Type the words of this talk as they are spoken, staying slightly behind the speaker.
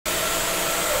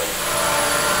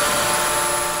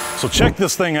So check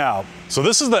this thing out. So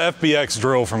this is the FBX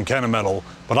drill from Kennametal,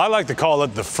 but I like to call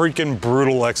it the freaking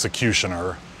brutal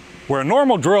executioner. Where a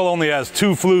normal drill only has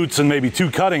 2 flutes and maybe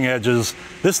 2 cutting edges,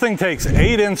 this thing takes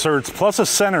 8 inserts plus a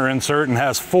center insert and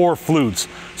has 4 flutes.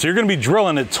 So you're going to be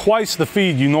drilling at twice the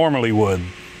feed you normally would.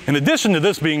 In addition to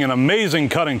this being an amazing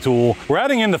cutting tool, we're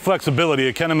adding in the flexibility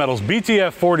of Kennametal's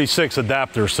BTF46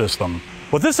 adapter system.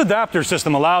 What this adapter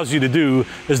system allows you to do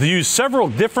is to use several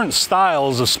different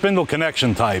styles of spindle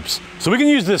connection types. So we can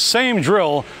use this same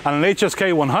drill on an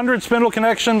HSK 100 spindle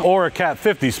connection or a Cat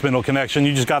 50 spindle connection.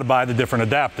 You just got to buy the different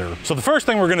adapter. So the first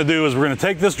thing we're going to do is we're going to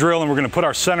take this drill and we're going to put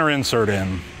our center insert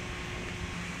in.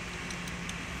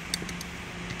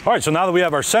 All right, so now that we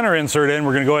have our center insert in,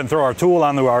 we're going to go ahead and throw our tool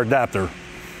onto our adapter.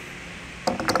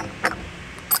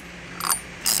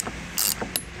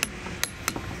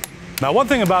 Now, one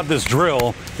thing about this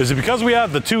drill is that because we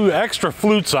have the 2 extra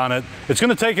flutes on it, it's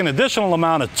going to take an additional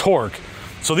amount of torque.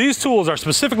 So these tools are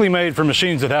specifically made for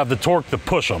machines that have the torque to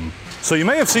push them. So you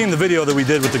may have seen the video that we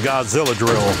did with the Godzilla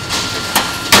drill.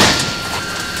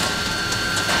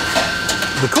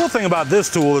 The cool thing about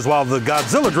this tool is while the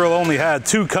Godzilla drill only had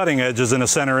 2 cutting edges and a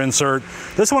center insert,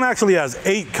 this one actually has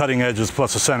 8 cutting edges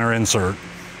plus a center insert.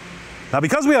 Now,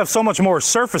 because we have so much more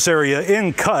surface area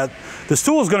in cut, this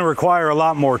tool is going to require a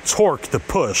lot more torque to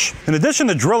push. In addition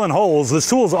to drilling holes, this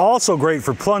tool is also great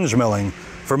for plunge milling.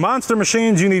 For monster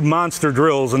machines, you need monster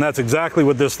drills, and that's exactly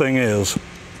what this thing is.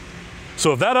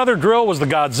 So if that other drill was the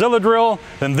Godzilla drill,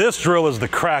 then this drill is the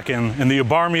KRAKEN, and the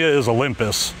Abarmia is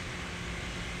Olympus.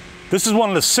 This is one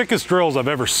of the sickest drills I've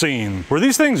ever seen. Where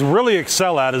these things really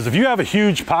excel at is if you have a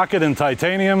huge pocket in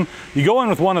titanium, you go in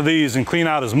with one of these and clean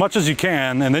out as much as you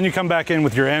can, and then you come back in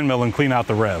with your end mill and clean out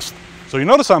the rest. So you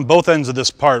notice on both ends of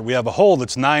this part, we have a hole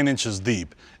that's 9 inches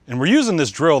deep. And we're using this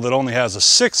drill that only has a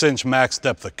 6-inch max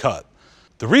depth of cut.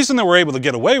 The reason that we're able to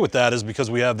get away with that is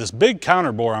because we have this big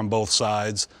counterbore on both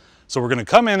sides. So we're going to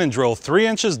come in and drill 3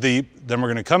 inches deep, then we're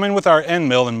going to come in with our end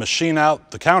mill and machine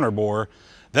out the counterbore.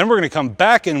 Then we're going to come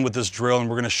back in with this drill and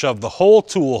we're going to shove the whole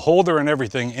tool, holder and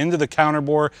everything, into the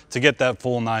counterbore to get that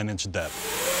full 9-inch depth.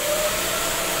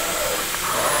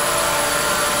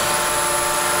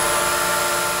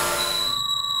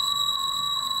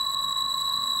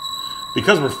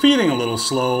 Because we're feeding a little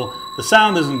slow, the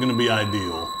sound isn't going to be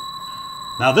ideal.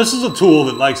 Now, this is a tool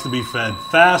that likes to be fed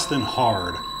fast and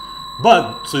hard.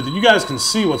 But so that you guys can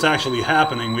see what's actually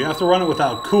happening, we have to run it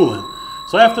without coolant.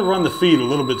 So I have to run the feed a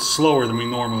little bit slower than we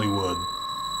normally would.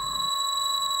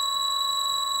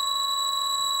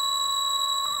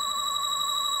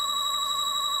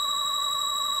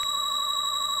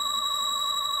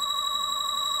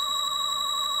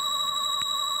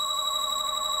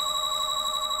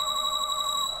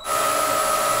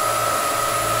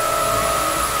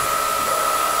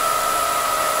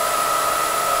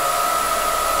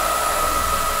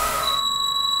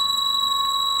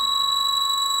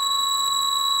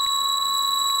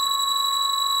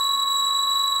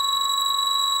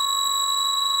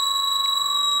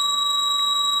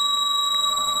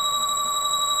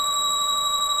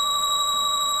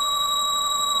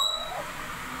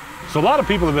 So a lot of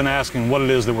people have been asking what it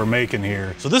is that we're making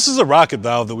here. So this is a rocket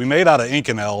valve that we made out of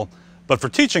Inconel, but for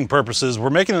teaching purposes, we're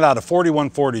making it out of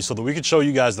 4140 so that we could show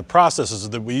you guys the processes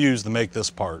that we use to make this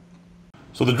part.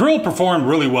 So the drill performed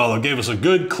really well. It gave us a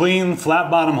good, clean,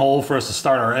 flat bottom hole for us to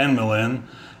start our end mill in.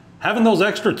 Having those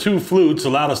extra 2 flutes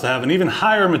allowed us to have an even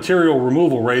higher material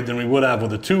removal rate than we would have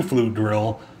with a 2-flute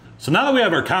drill. So now that we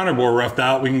have our counterbore roughed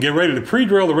out, we can get ready to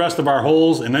pre-drill the rest of our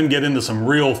holes and then get into some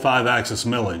real 5-axis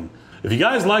milling. If you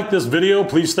guys like this video,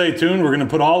 please stay tuned. We're going to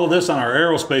put all of this on our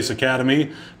Aerospace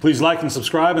Academy. Please like and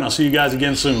subscribe, and I'll see you guys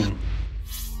again soon.